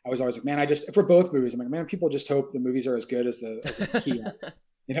I was always like, man, for both movies, I'm like, man, people just hope the movies are as good as the key art.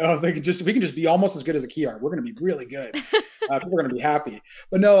 You know, we can just be almost as good as a key art. We're going to be really good. People are going to be happy.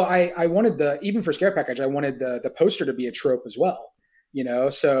 But no, I wanted even for Scare Package, I wanted the poster to be a trope as well. You know,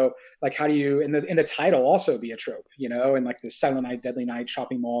 so like, how do you in the title also be a trope? You know, and like the Silent Night, Deadly Night,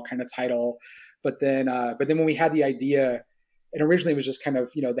 shopping mall kind of title. But then when we had the idea, and originally it was just kind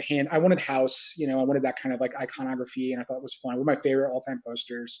of, you know, I wanted house, you know, I wanted that kind of like iconography, and I thought it was fun. One of my favorite all-time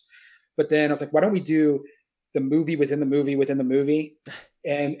posters. But then I was like, why don't we do the movie within the movie within the movie?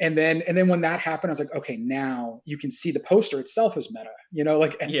 And then when that happened, I was like, okay, now you can see the poster itself as meta, you know,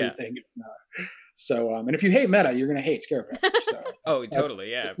 like everything. Yeah. So, and if you hate meta, you're going to hate Scare Package. So oh, totally.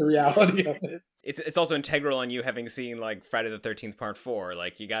 Yeah. That's the reality of it. It's also integral on you having seen like Friday the 13th Part 4.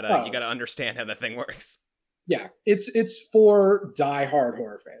 Like you gotta understand how the thing works. Yeah. It's for die-hard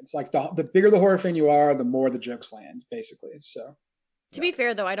horror fans. Like the bigger the horror fan you are, the more the jokes land, basically. So. To be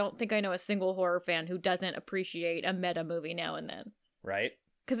fair, though, I don't think I know a single horror fan who doesn't appreciate a meta movie now and then. Right?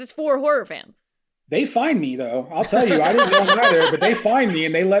 Because it's for horror fans. They find me, though. I'll tell you, I didn't know them either, but they find me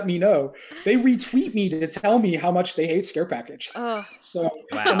and they let me know. They retweet me to tell me how much they hate Scare Package. Oh. So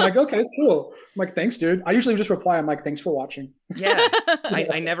wow. I'm like, okay, cool. I'm like, thanks, dude. I usually just reply, I'm like, thanks for watching. Yeah.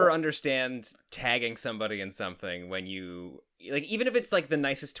 I never understand tagging somebody in something when you... Like, even if it's, like, the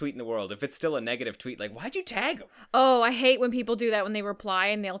nicest tweet in the world, if it's still a negative tweet, like, why'd you tag them? Oh, I hate when people do that when they reply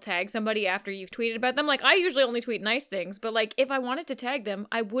and they'll tag somebody after you've tweeted about them. Like, I usually only tweet nice things, but, like, if I wanted to tag them,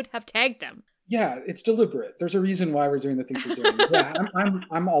 I would have tagged them. Yeah, it's deliberate. There's a reason why we're doing the things we're doing. Yeah,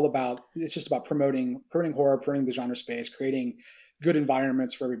 I'm all about, it's just about promoting horror, promoting the genre space, creating good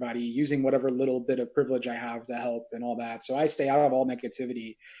environments for everybody, using whatever little bit of privilege I have to help and all that. So I stay out of all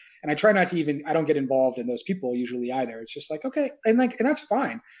negativity. And I try not to I don't get involved in those people usually either. It's just like, okay. And that's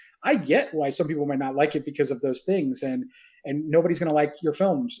fine. I get why some people might not like it because of those things. And nobody's going to like your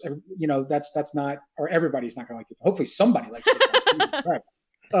films. You know, that's not, or everybody's not going to like it. Hopefully somebody likes your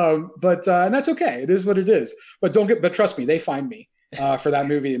films. But that's okay. It is what it is. But trust me, they find me for that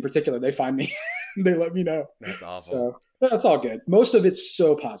movie in particular. They find me. They let me know. That's awful. So that's all good. Most of it's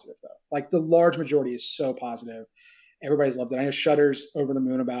so positive though. Like the large majority is so positive. Everybody's loved it. I know Shudder's over the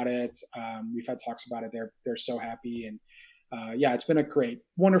moon about it. We've had talks about it. They're so happy. And yeah, it's been a great,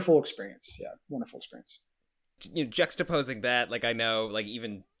 wonderful experience. Yeah, wonderful experience. You know, juxtaposing that, like I know, like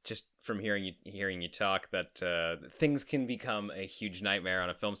even just from hearing you talk, that things can become a huge nightmare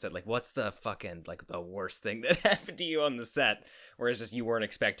on a film set. Like, what's the fucking like the worst thing that happened to you on the set, whereas just you weren't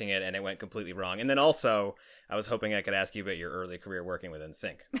expecting it and it went completely wrong? And then also, I was hoping I could ask you about your early career working with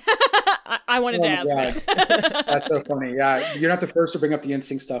NSYNC. I wanted to ask that. That's so funny. Yeah, you're not the first to bring up the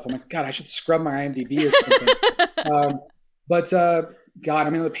NSYNC stuff. I'm like, God, I should scrub my IMDb or something. God, I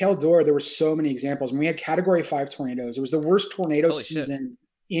mean, the Pale Door, there were so many examples. I mean, we had Category 5 tornadoes. It was the worst tornado season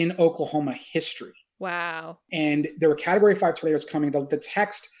in Oklahoma history. Wow. And there were Category 5 tornadoes coming. The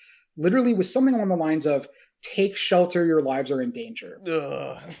text literally was something along the lines of, take shelter, your lives are in danger.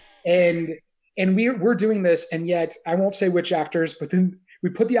 Ugh. And we're doing this, and yet I won't say which actors, but then we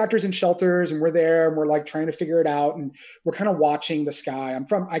put the actors in shelters, and we're there, and we're like trying to figure it out, and we're kind of watching the sky.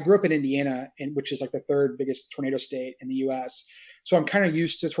 I grew up in Indiana, which is like the third biggest tornado state in the U.S. So I'm kind of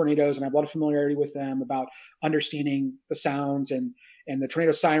used to tornadoes, and I have a lot of familiarity with them, about understanding the sounds and the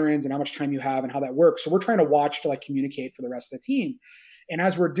tornado sirens and how much time you have and how that works. So we're trying to watch to like communicate for the rest of the team. And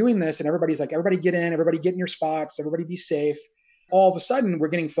as we're doing this, and everybody's like, everybody get in, everybody get in your spots, everybody be safe. All of a sudden, we're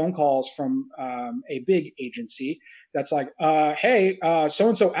getting phone calls from a big agency that's like, hey,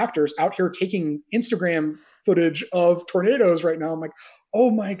 so-and-so actors out here taking Instagram footage of tornadoes right now. I'm like,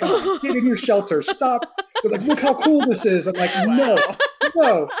 oh my God, get in your shelter, stop. They're like, look how cool this is. I'm like, no, what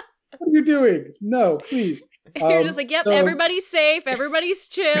are you doing? No, please. You're just like, yep, everybody's safe, everybody's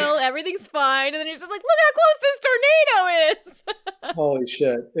chill, everything's fine. And then you're just like, look how close this tornado is. Holy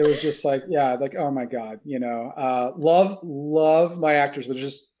shit. It was just like, yeah, like, oh my God, love my actors, but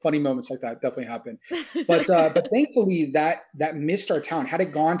just funny moments like that definitely happen. But thankfully that missed our town. Had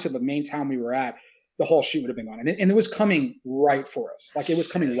it gone to the main town we were at, the whole shoot would have been gone. And it was coming right for us. Like, it was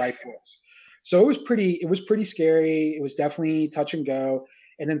coming right for us. So it was pretty scary. It was definitely touch and go.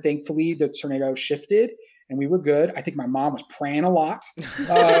 And then thankfully the tornado shifted and we were good. I think my mom was praying a lot.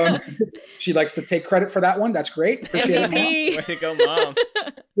 She likes to take credit for that one. That's great. Appreciate it, Mom. Way to go, Mom.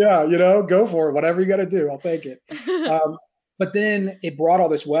 Yeah, go for it. Whatever you got to do, I'll take it. But then it brought all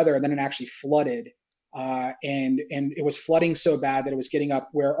this weather, and then it actually flooded. And it was flooding so bad that it was getting up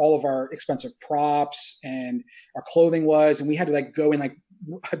where all of our expensive props and our clothing was. And we had to like go in, like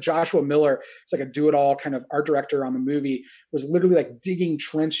Joshua Miller, it's like a do-it-all kind of art director on the movie, was literally like digging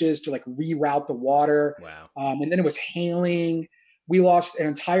trenches to like reroute the water. Wow. And then it was hailing. We lost an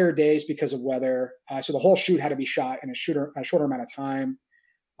entire days because of weather. So the whole shoot had to be shot in a shorter amount of time.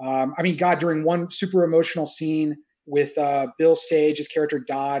 God, during one super emotional scene with Bill Sage, his character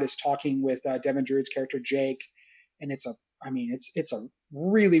Dodd is talking with Devin Druid's character Jake, and it's a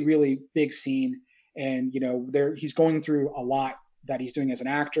really, really big scene. And he's going through a lot that he's doing as an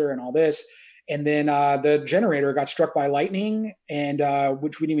actor and all this. And then the generator got struck by lightning, and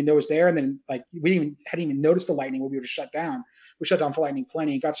which we didn't even know was there. And then like hadn't even noticed the lightning when we were shut down. We shut down for lightning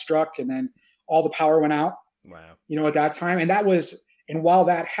plenty. It got struck, and then all the power went out. Wow. At that time, and while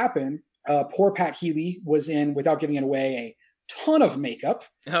that happened, poor Pat Healy was in, without giving it away, a ton of makeup.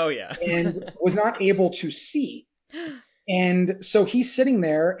 Oh yeah. And was not able to see. And so he's sitting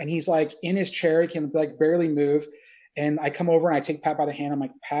there, and he's like in his chair, he can like barely move. And I come over and I take Pat by the hand. I'm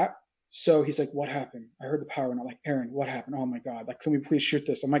like, Pat. So he's like, what happened? I heard the power. And I'm like, Aaron, what happened? Oh my God. Like, can we please shoot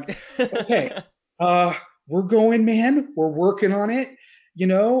this? I'm like, okay, we're going, man. We're working on it.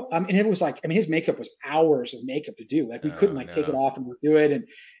 And it was like, his makeup was hours of makeup to do. Like, we couldn't take it off and do it.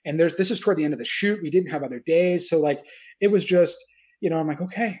 And this is toward the end of the shoot. We didn't have other days. So like, it was just, I'm like,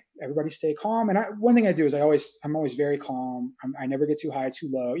 okay, everybody stay calm. And one thing I do is I'm always very calm. I never get too high, too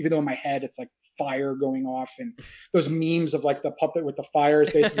low, even though in my head, it's like fire going off, and those memes of like the puppet with the fire is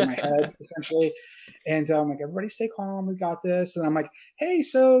basically my head essentially. And I'm like, everybody stay calm. We got this. And I'm like, hey,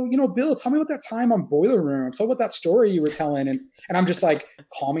 so, Bill, tell me about that time on Boiler Room. Tell me about that story you were telling. And I'm just like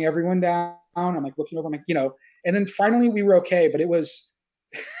calming everyone down. I'm like looking over, I'm like, and then finally we were okay. But it was,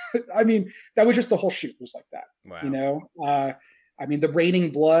 that was just the whole shoot was like that. Wow. The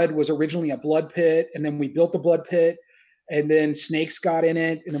Raining Blood was originally a blood pit, and then we built the blood pit, and then snakes got in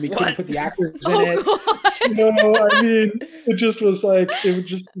it, and then we couldn't put the actors in it. God. It just was like, it was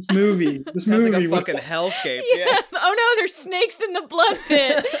just this movie. This sounds movie like a fucking hellscape. Yeah. Oh no, there's snakes in the blood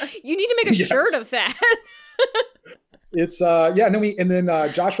pit. You need to make a shirt of that. It's and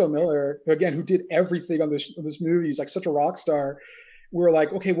then Joshua Miller, again, who did everything on this movie. He's like such a rock star. We were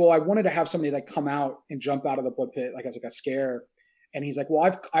like, okay, well, I wanted to have somebody like come out and jump out of the blood pit, like as like a scare. And he's like,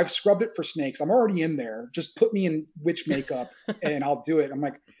 well, I've scrubbed it for snakes. I'm already in there. Just put me in witch makeup and I'll do it. I'm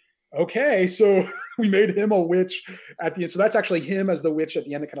like, okay. So we made him a witch at the end. So that's actually him as the witch at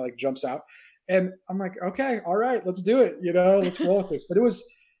the end that kind of like jumps out. And I'm like, okay, all right, let's do it. Let's roll with this. But it was,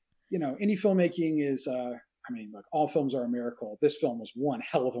 indie filmmaking is, all films are a miracle. This film was one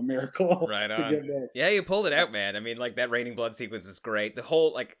hell of a miracle. Right on. Yeah, you pulled it out, man. That Raining Blood sequence is great. The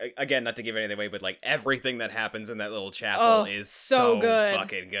whole, again, not to give anything away, but everything that happens in that little chapel is so good.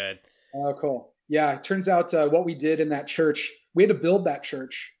 Fucking good. Oh, cool. Yeah, it turns out what we did in that church, we had to build that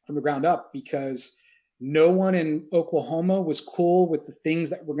church from the ground up because no one in Oklahoma was cool with the things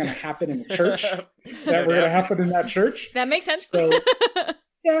that were going to happen in the church, that were going to happen in that church. That makes sense. So,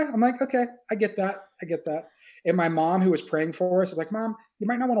 yeah, I'm like, okay, I get that. And my mom, who was praying for us, was like, Mom, you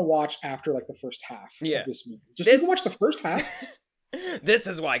might not want to watch after like the first half of this movie. Just you can watch the first half. This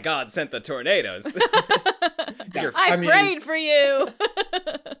is why God sent the tornadoes. I prayed for you.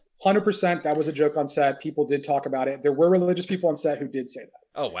 100%. That was a joke on set. People did talk about it. There were religious people on set who did say that.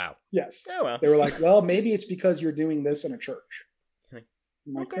 Oh, wow. Yes. Oh, well. They were like, well, maybe it's because you're doing this in a church. I'm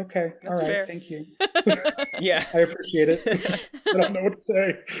like, okay. That's all right. fair. Thank you. Yeah. I appreciate it. I don't know what to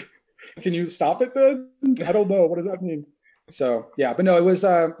say. Can you stop it then? I don't know. What does that mean? So, yeah, but no, it was,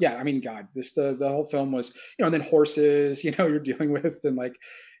 yeah, I mean, God, the whole film was, and then horses, you're dealing with, and like,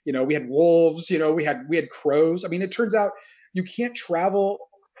 we had wolves, we had crows. I mean, it turns out you can't travel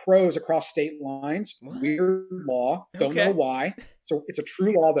crows across state lines. What? Weird law. Don't know why. So it's a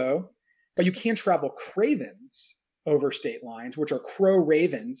true law though, but you can travel cravens over state lines, which are crow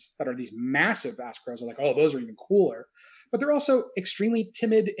ravens that are these massive ass crows. Are like, oh, those are even cooler. But they're also extremely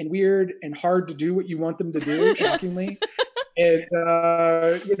timid and weird and hard to do what you want them to do, shockingly. And,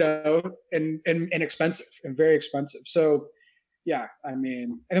 and expensive and very expensive. So, yeah, I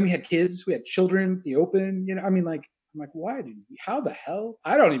mean, and then we had kids, we had children, the open, I'm like, why how the hell?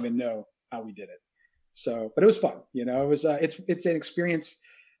 I don't even know how we did it. So, but it was fun, it was, it's an experience.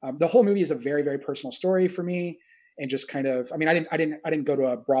 The whole movie is a very, very personal story for me. And just kind of, I mean, I didn't go to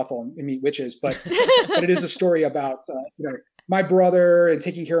a brothel and meet witches, but but it is a story about my brother and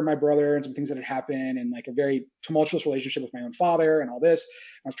taking care of my brother and some things that had happened and like a very tumultuous relationship with my own father and all this.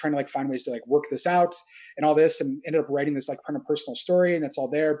 I was trying to like find ways to like work this out and all this, and ended up writing this like kind of personal story, and it's all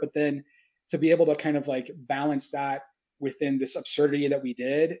there. But then to be able to kind of like balance that within this absurdity that we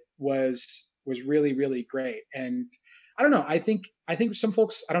did was really, really great. And I don't know. I think some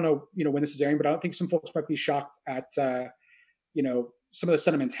folks, I don't know, when this is airing, but I don't think some folks might be shocked at, some of the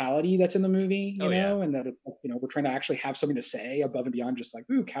sentimentality that's in the movie, and that it's, we're trying to actually have something to say above and beyond just like,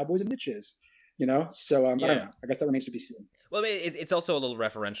 ooh, cowboys and witches, So I don't know. I guess that remains to be seen. Well, I mean, it's also a little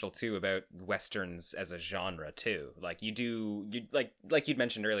referential too about Westerns as a genre too. Like like you'd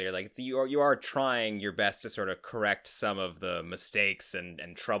mentioned earlier, like you are trying your best to sort of correct some of the mistakes and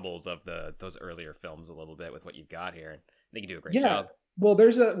troubles of those earlier films a little bit with what you've got here. And I think you do a great job.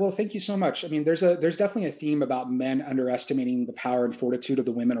 Well, thank you so much. I mean, there's definitely a theme about men underestimating the power and fortitude of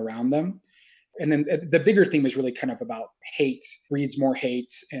the women around them. And then the bigger theme is really kind of about hate breeds more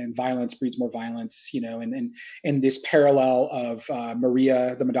hate and violence breeds more violence, and this parallel of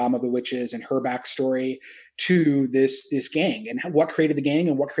Maria, the Madame of the Witches, and her backstory to this gang and what created the gang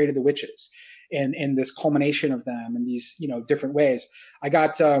and what created the witches. And this culmination of them in these, different ways. I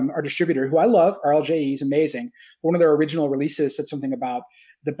got our distributor, who I love, RLJE, he's amazing. One of their original releases said something about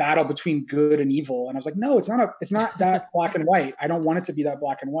the battle between good and evil. And I was like, no, it's not that black and white. I don't want it to be that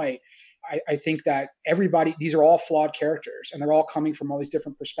black and white. I think that these are all flawed characters, and they're all coming from all these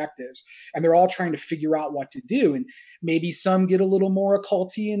different perspectives, and they're all trying to figure out what to do. And maybe some get a little more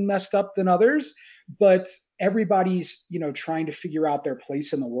occulty and messed up than others, but everybody's, trying to figure out their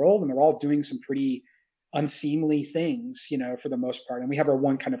place in the world, and they're all doing some pretty unseemly things, for the most part. And we have our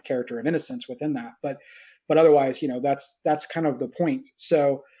one kind of character of innocence within that, but otherwise, that's kind of the point.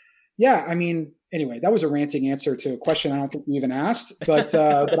 So yeah, I mean, anyway, that was a ranting answer to a question I don't think you even asked, but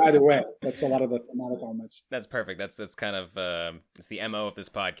either way, that's a lot of the thematic elements. That's perfect. That's kind of it's the MO of this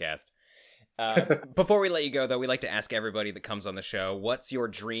podcast. Before we let you go, though, we like to ask everybody that comes on the show, what's your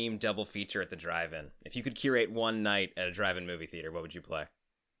dream double feature at the drive-in? If you could curate one night at a drive-in movie theater, what would you play?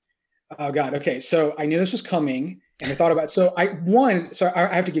 Oh God. Okay. So I knew this was coming, and I thought about,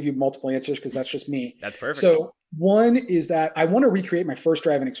 I have to give you multiple answers because that's just me. That's perfect. So one is that I want to recreate my first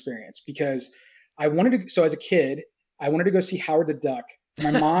drive-in experience because I wanted to, so as a kid, I wanted to go see Howard the Duck.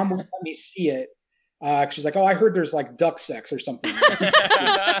 My mom wouldn't let me see it. She's like, oh, I heard there's like duck sex or something.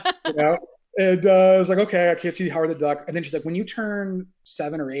 And I was like, okay, I can't see Howard the Duck. And then she's like, when you turn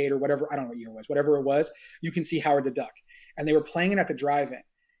 7 or 8 or whatever, I don't know what year it was, whatever it was, you can see Howard the Duck. And they were playing it at the drive-in.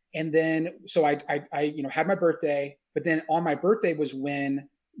 And then, so I had my birthday, but then on my birthday was when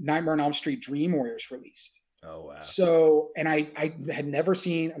Nightmare on Elm Street Dream Warriors released. Oh, wow. So, and I had never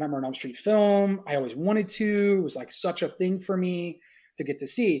seen a Nightmare on Elm Street film. I always wanted to. It was like such a thing for me to get to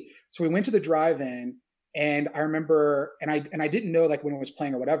see. So we went to the drive-in, and I remember, and I didn't know like when it was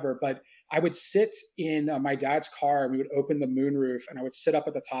playing or whatever, but I would sit in my dad's car, and we would open the moonroof, and I would sit up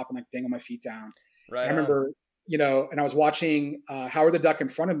at the top and like dangle my feet down. Right. I remember, and I was watching Howard the Duck in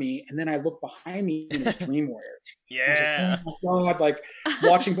front of me, and then I looked behind me and it was Dream Warrior. Yeah. Like, oh my God, like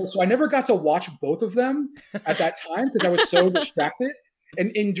watching both. So I never got to watch both of them at that time because I was so distracted.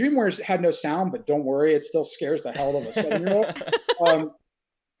 And Dream Warriors had no sound, but don't worry, it still scares the hell out of a 7-year-old.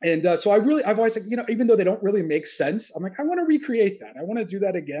 So I've always like, even though they don't really make sense, I'm like, I want to recreate that. I want to do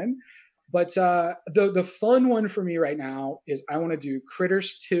that again. But the fun one for me right now is I want to do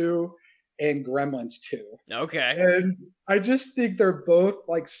Critters 2 and Gremlins 2. Okay. And I just think they're both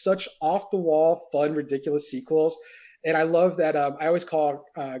like such off the wall, fun, ridiculous sequels. And I love that. I always call,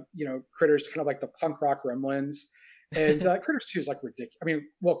 Critters kind of like the punk rock Gremlins. And Critters 2 is like ridiculous. I mean,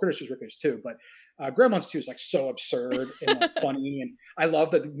 well, Critters 2 is ridiculous too, but Gremlins 2 is like so absurd and like funny. And I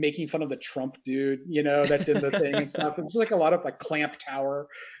love that making fun of the Trump dude, that's in the thing and stuff. It's like a lot of like Clamp Tower,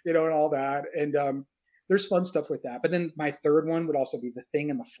 and all that. And there's fun stuff with that. But then my third one would also be The Thing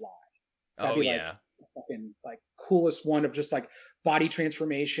and The Fly. That'd be yeah. Like fucking like coolest one of just like body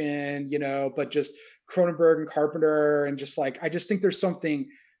transformation, but just Cronenberg and Carpenter, and just like I just think there's something.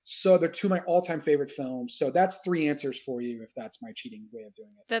 So they're two of my all-time favorite films. So that's 3 answers for you if that's my cheating way of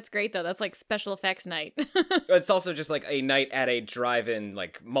doing it. That's great though. That's like special effects night. It's also just like a night at a drive-in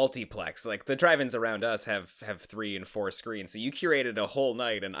like multiplex. Like the drive-ins around us have 3 and 4 screens. So you curated a whole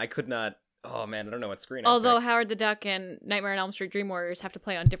night, and I could not. Oh man, I don't know what screen. Although Howard the Duck and Nightmare on Elm Street Dream Warriors have to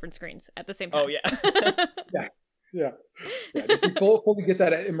play on different screens at the same time. Oh yeah. yeah. Just to fully get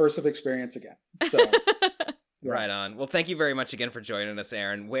that immersive experience again. So. Yeah. Right on. Well, thank you very much again for joining us,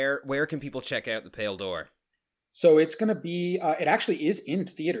 Aaron. Where can people check out The Pale Door? So it's going to be, it actually is in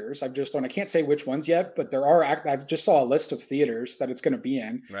theaters. I can't say which ones yet, but I just saw a list of theaters that it's going to be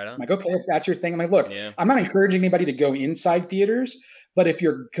in. Right on. I'm like, okay, if that's your thing. I'm like, look, I'm not encouraging anybody to go inside theaters, but if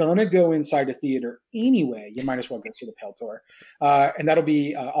you're going to go inside a theater anyway, you might as well go see The Pale Door. And that'll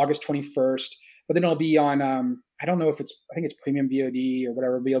be August 21st, but then it'll be on, I don't know if I think it's premium VOD or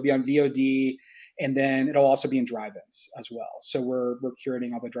whatever, but it'll be on VOD. And then it'll also be in drive-ins as well. So we're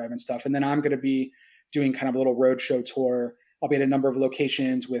curating all the drive-in stuff. And then I'm going to be doing kind of a little roadshow tour. I'll be at a number of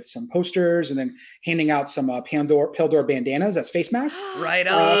locations with some posters and then handing out some Pale Door bandanas as face masks. Right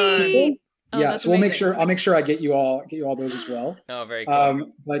on. Yeah, so I'll make sure I get you all those as well. Oh, very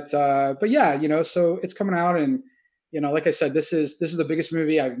cool. But yeah, so it's coming out, and like I said, this is the biggest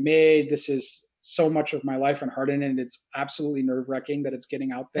movie I've made. This is so much of my life and heart in it. And it's absolutely nerve-wracking that it's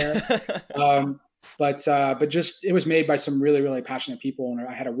getting out there. But just it was made by some really, really passionate people, and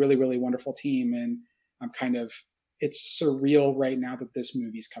I had a really, really wonderful team, and it's surreal right now that this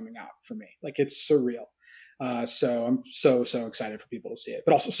movie's coming out for me. Like, it's surreal. So I'm so excited for people to see it,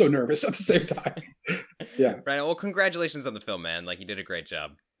 but also so nervous at the same time. Yeah. Right. Well, congratulations on the film, man. Like, you did a great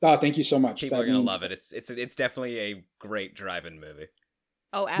job. Oh, thank you so much. People are gonna love it. It's definitely a great drive-in movie.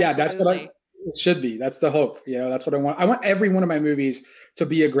 Oh, absolutely. Yeah, that's what it should be. That's the hope. That's what I want. I want every one of my movies to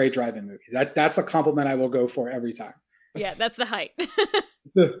be a great drive-in movie. That's a compliment I will go for every time. Yeah, that's the hype.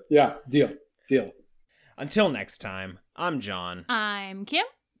 Yeah, deal. Until next time, I'm John. I'm Kim.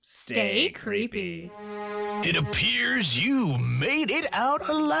 Stay creepy. It appears you made it out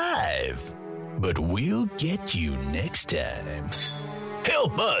alive, but we'll get you next time.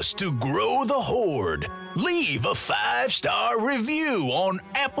 Help us to grow the horde. Leave a 5-star review on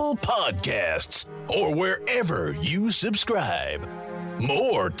Apple Podcasts or wherever you subscribe.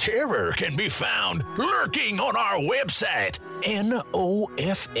 More terror can be found lurking on our website,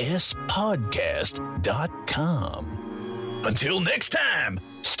 nofspodcast.com. Until next time,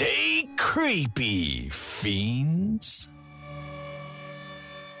 stay creepy, fiends.